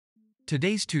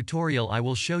Today's tutorial I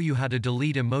will show you how to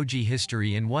delete emoji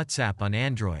history in WhatsApp on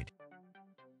Android.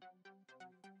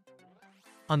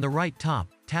 On the right top,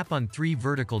 tap on 3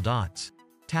 vertical dots.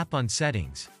 Tap on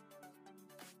Settings.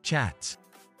 Chats.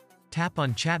 Tap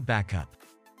on Chat Backup.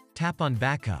 Tap on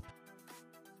Backup.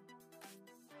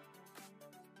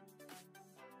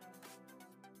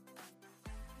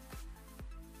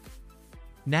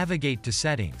 Navigate to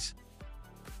Settings.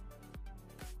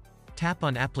 Tap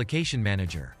on Application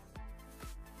Manager.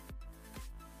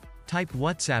 Type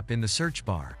WhatsApp in the search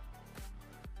bar.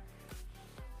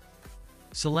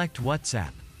 Select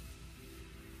WhatsApp.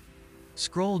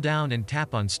 Scroll down and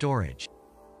tap on Storage.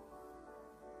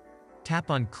 Tap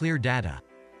on Clear Data.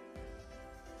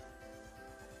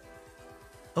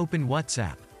 Open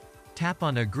WhatsApp. Tap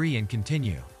on Agree and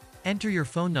Continue. Enter your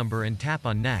phone number and tap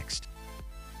on Next.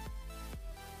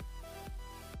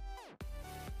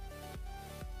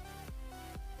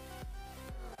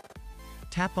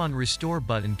 Tap on Restore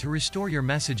button to restore your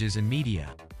messages and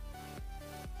media.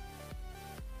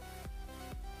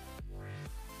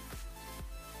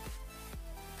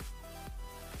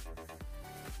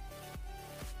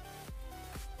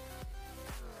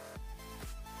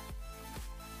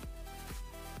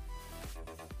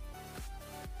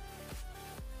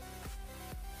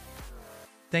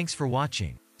 Thanks for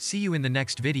watching. See you in the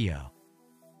next video.